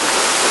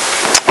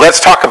let's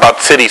talk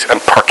about cities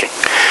and parking.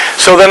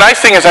 So the nice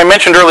thing, as I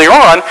mentioned earlier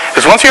on,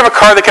 is once you have a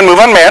car that can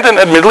move unmanned, and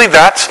admittedly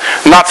that's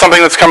not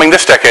something that's coming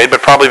this decade,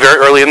 but probably very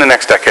early in the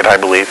next decade, I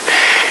believe,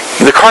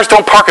 the cars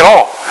don't park at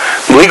all.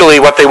 Legally,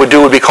 what they would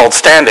do would be called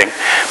standing.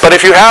 But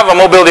if you have a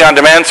mobility on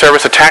demand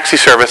service, a taxi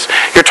service,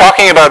 you're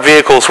talking about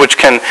vehicles which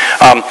can,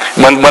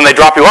 when they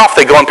drop you off,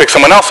 they go and pick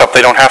someone else up.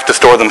 They don't have to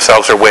store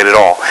themselves or wait at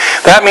all.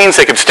 That means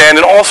they could stand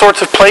in all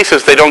sorts of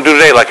places they don't do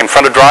today, like in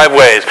front of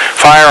driveways,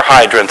 fire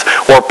hydrants,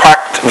 or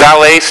parked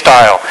valet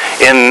style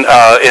in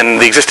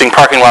the existing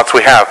parking lots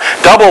we have.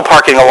 Double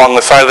parking along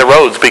the side of the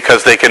roads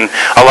because they can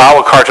allow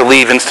a car to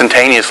leave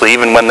instantaneously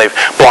even when they've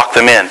blocked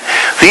them in.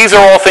 These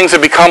are all things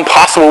that become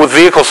possible with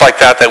vehicles like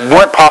that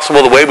weren't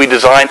possible the way we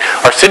designed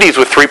our cities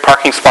with 3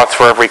 parking spots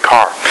for every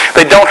car.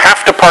 They don't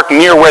have to park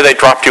near where they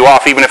dropped you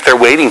off even if they're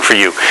waiting for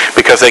you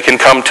because they can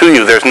come to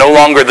you. There's no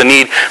longer the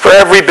need for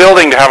every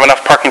building to have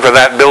enough parking for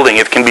that building.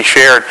 It can be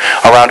shared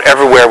around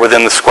everywhere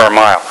within the square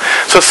mile.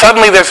 So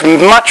suddenly there's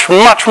much,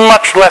 much,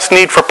 much less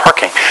need for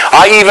parking.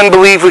 I even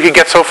believe we could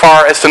get so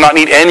far as to not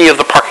need any of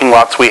the parking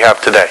lots we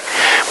have today,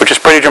 which is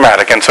pretty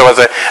dramatic. And so as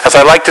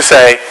I like to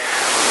say,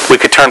 we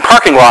could turn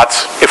parking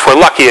lots, if we're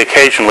lucky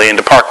occasionally,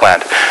 into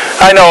parkland.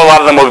 I know a lot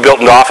of them will be built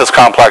into office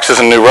complexes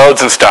and new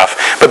roads and stuff,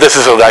 but this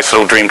is a nice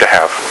little dream to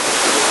have.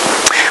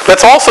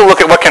 Let's also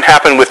look at what can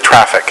happen with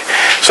traffic.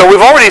 So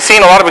we've already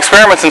seen a lot of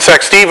experiments. In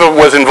fact, Steve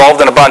was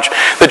involved in a bunch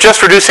that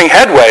just reducing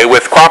headway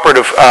with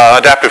cooperative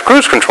adaptive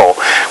cruise control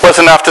was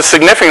enough to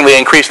significantly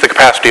increase the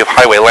capacity of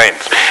highway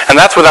lanes. And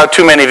that's without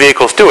too many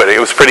vehicles do it. It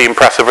was pretty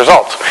impressive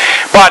results.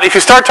 But if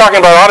you start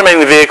talking about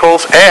automating the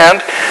vehicles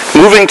and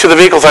moving to the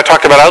vehicles I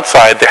talked about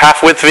outside, the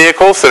half-width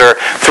vehicles that are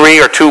 3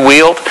 or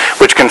 2-wheeled,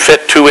 which can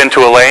fit 2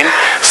 into a lane,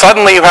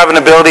 suddenly you have an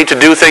ability to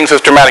do things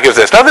as dramatic as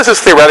this. Now this is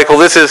theoretical,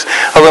 this is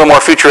a little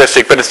more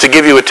futuristic, but it's to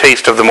give you a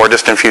taste of the more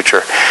distant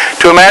future.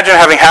 To imagine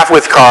having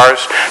half-width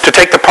cars, to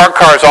take the parked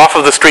cars off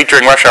of the street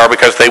during rush hour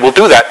because they will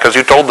do that because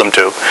you told them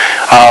to,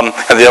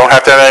 and they don't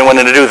have to have anyone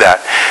in to do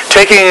that.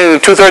 Taking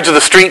 2/3 of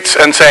the streets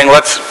and saying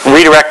let's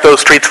redirect those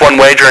streets one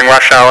way during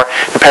rush hour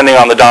depending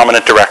on the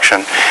dominant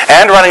direction,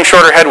 and running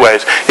shorter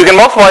headways. You can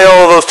multiply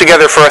all of those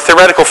together for a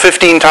theoretical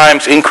 15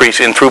 times increase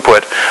in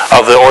throughput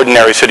of the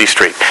ordinary city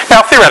street.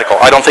 Now theoretical,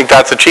 I don't think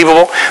that's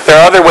achievable. There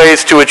are other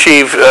ways to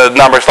achieve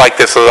numbers like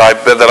this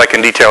that I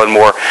can detail in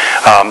more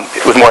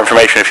with more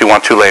information if you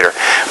want to later.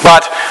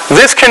 But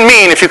this can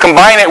mean, if you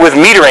combine it with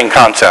metering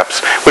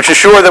concepts, which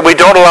ensure that we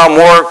don't allow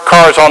more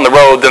cars on the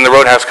road than the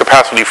road has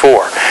capacity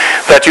for,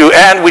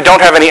 and we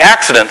don't have any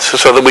accidents,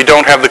 so that we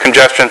don't have the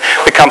congestion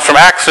that comes from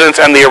accidents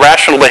and the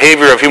irrational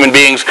behavior of human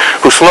beings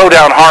who slow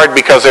down hard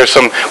because there's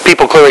some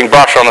people clearing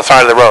brush on the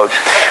side of the road.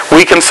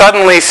 We can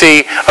suddenly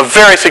see a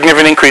very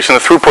significant increase in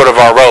the throughput of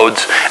our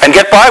roads and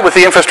get by with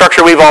the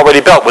infrastructure we've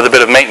already built with a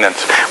bit of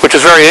maintenance, which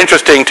is very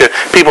interesting to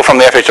people from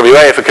the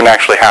FHWA if it can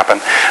actually happen,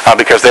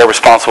 because they're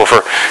responsible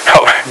for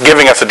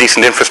giving us a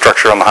decent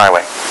infrastructure on the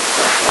highway.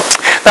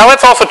 Now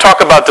let's also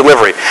talk about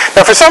delivery.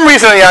 Now for some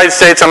reason in the United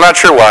States, I'm not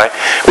sure why,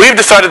 we've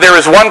decided there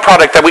is one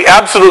product that we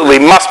absolutely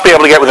must be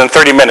able to get within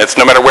 30 minutes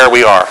no matter where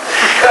we are.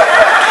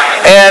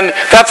 And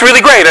that's really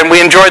great, and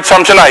we enjoyed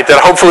some tonight that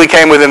hopefully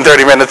came within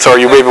 30 minutes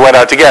or you maybe went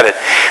out to get it.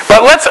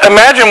 But let's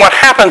imagine what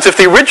happens if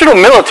the original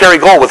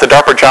military goal with the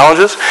DARPA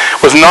challenges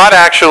was not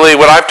actually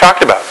what I've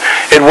talked about.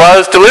 It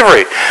was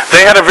delivery.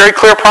 They had a very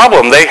clear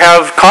problem. They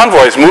have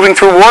convoys moving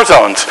through war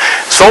zones.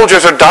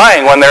 Soldiers are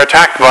dying when they're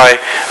attacked by,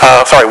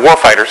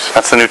 warfighters,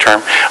 that's the new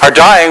term, are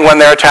dying when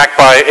they're attacked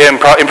by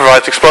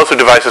improvised explosive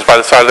devices by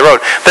the side of the road.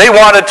 They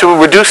wanted to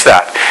reduce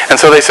that. And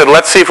so they said,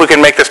 let's see if we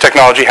can make this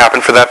technology happen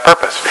for that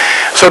purpose.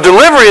 So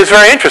delivery is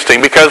very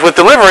interesting because with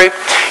delivery,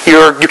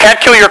 you can't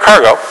kill your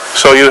cargo,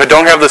 so you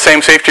don't have the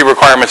same safety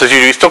requirements as you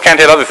do. You still can't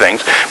hit other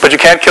things, but you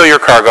can't kill your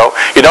cargo.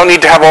 You don't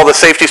need to have all the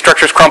safety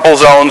structures, crumple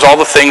zones, all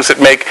the things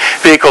that make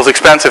vehicles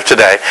expensive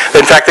today.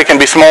 In fact, they can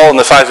be small in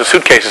the size of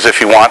suitcases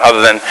if you want,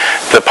 other than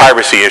the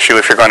piracy issue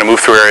if you're going to move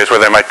through areas where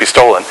they might be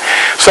stolen.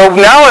 So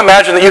now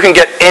imagine that you can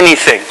get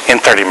anything in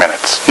 30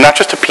 minutes, not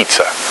just a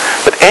pizza,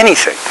 but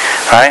anything,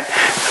 right?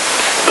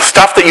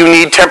 Stuff that you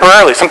need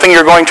temporarily, something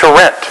you're going to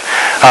rent.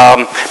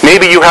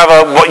 Maybe you have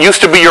what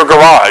used to be your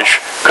garage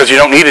because you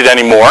don't need it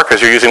anymore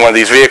because you're using one of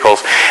these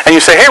vehicles, and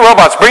you say, hey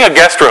robots, bring a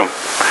guest room.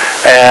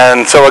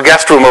 And so a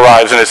guest room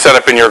arrives and is set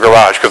up in your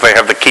garage because they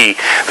have the key,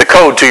 the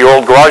code to your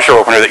old garage door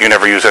opener that you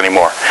never use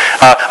anymore.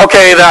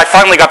 Okay, I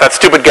finally got that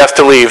stupid guest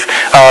to leave.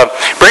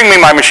 Bring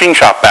me my machine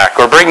shop back,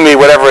 or bring me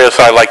whatever it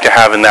is I like to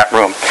have in that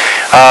room.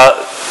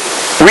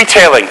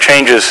 Retailing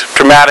changes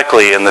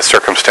dramatically in this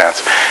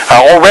circumstance.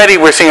 Already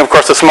we're seeing, of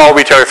course, the small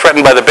retailer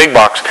threatened by the big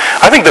box.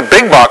 I think the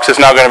big box is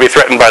now going to be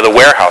threatened by the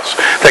warehouse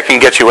that can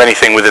get you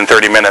anything within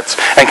 30 minutes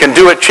and can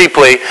do it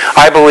cheaply,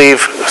 I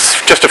believe,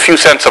 just a few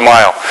cents a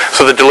mile.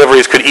 So the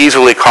deliveries could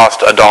easily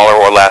cost $1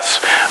 or less.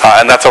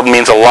 And that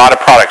means a lot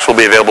of products will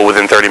be available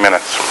within 30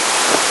 minutes.